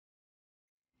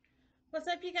What's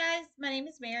up, you guys? My name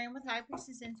is Marion with High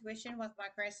Priestess Intuition with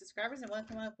my current subscribers, and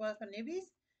welcome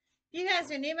newbies. If you guys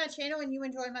are new to my channel and you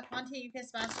enjoy my content, you can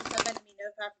smash the sub button to be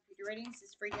notified for future readings.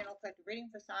 This is free general collective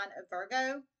reading for sign of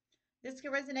Virgo. This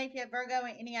can resonate if you have Virgo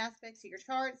in any aspects of your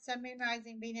chart: Sun, Moon,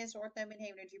 Rising, Venus, North Node,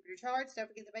 Haven, and Jupiter charts. Don't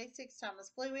forget the basics. Time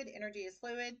is fluid. Energy is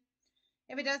fluid.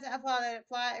 If it doesn't apply, let it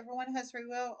fly. Everyone has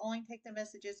free will. Only take the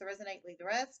messages that resonate. Leave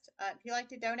the rest. If you like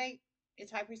to donate,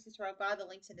 it's High Priestess Rogue by. The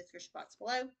links in the description box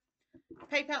below.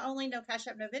 PayPal only, no Cash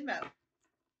App, no Venmo.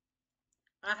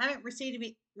 I haven't received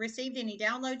any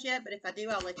downloads yet, but if I do,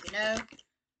 I'll let you know.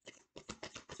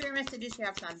 Spirit messages you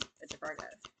have time at the Virgo.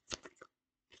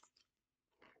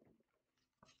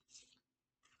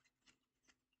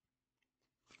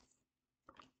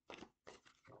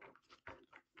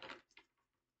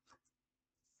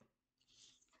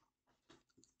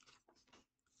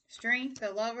 Strength,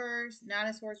 the Lovers, Nine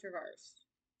of Swords reversed.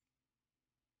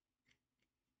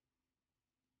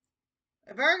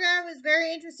 A Virgo is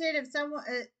very interested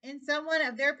in someone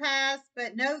of their past,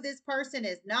 but no, this person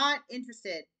is not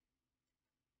interested.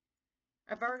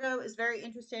 A Virgo is very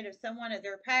interested in someone of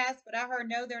their past, but I heard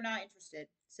no, they're not interested.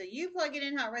 So you plug it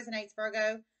in how it resonates,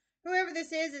 Virgo. Whoever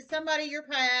this is somebody your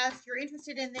past. You're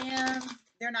interested in them.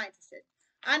 They're not interested.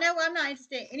 I know I'm not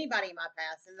interested in anybody in my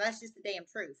past, and that's just the damn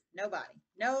truth.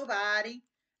 Nobody.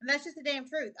 And that's just the damn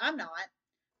truth. I'm not.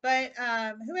 But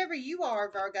whoever you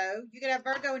are, Virgo, you could have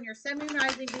Virgo in your Sun, Moon,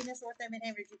 Rising, Venus, North Node,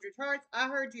 and Jupiter charts. I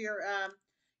heard you're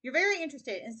very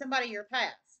interested in somebody your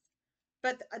past,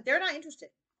 but they're not interested.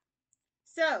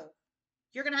 So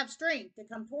you're gonna have strength to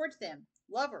come towards them.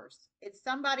 Lovers. It's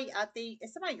somebody. I think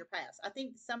it's somebody your past. I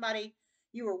think somebody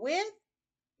you were with,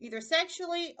 either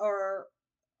sexually or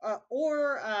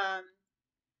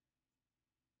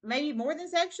maybe more than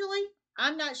sexually.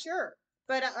 I'm not sure,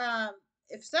 but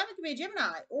if someone could be a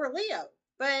Gemini or a Leo,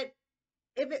 but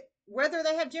whether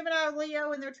they have Gemini or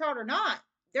Leo in their chart or not,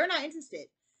 they're not interested.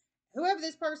 Whoever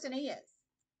this person is,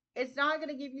 it's not going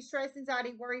to give you stress,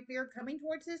 anxiety, worry, fear coming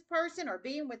towards this person or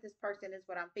being with this person is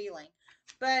what I'm feeling.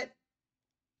 But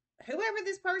whoever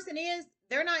this person is,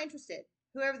 they're not interested.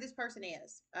 Whoever this person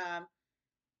is. I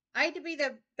hate to be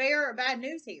the bearer of bad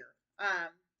news here.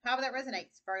 However that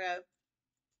resonates, Virgo.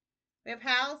 We have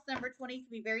house number 20 can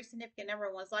be a very significant number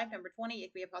in one's life. Number 20, it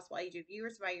could be a possible age of you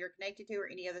or somebody you're connected to or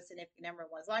any other significant number in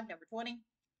one's life. Number 20.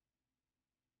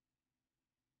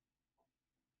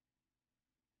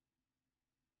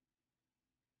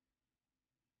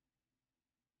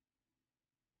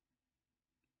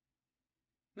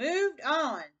 Moved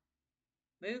on.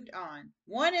 Moved on.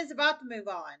 One is about to move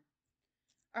on.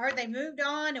 I heard they moved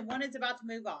on and one is about to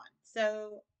move on.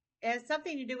 So it has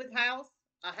something to do with a house.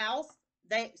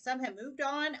 Some have moved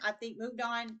on. I think moved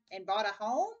on and bought a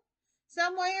home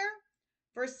somewhere.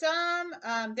 For some,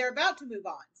 they're about to move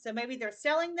on. So maybe they're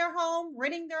selling their home,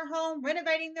 renting their home,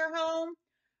 renovating their home.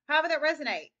 However that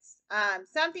resonates.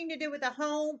 Something to do with a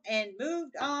home and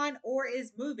moved on or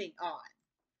is moving on.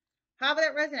 However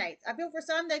that resonates. I feel for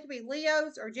some they could be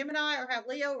Leos or Gemini or have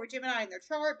Leo or Gemini in their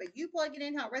chart, but you plug it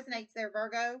in how it resonates there,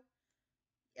 Virgo.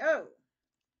 Oh.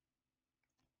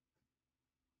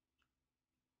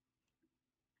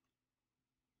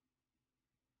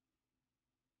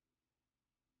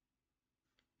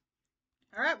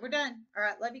 All right, we're done. All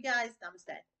right, love you guys.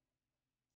 Namaste.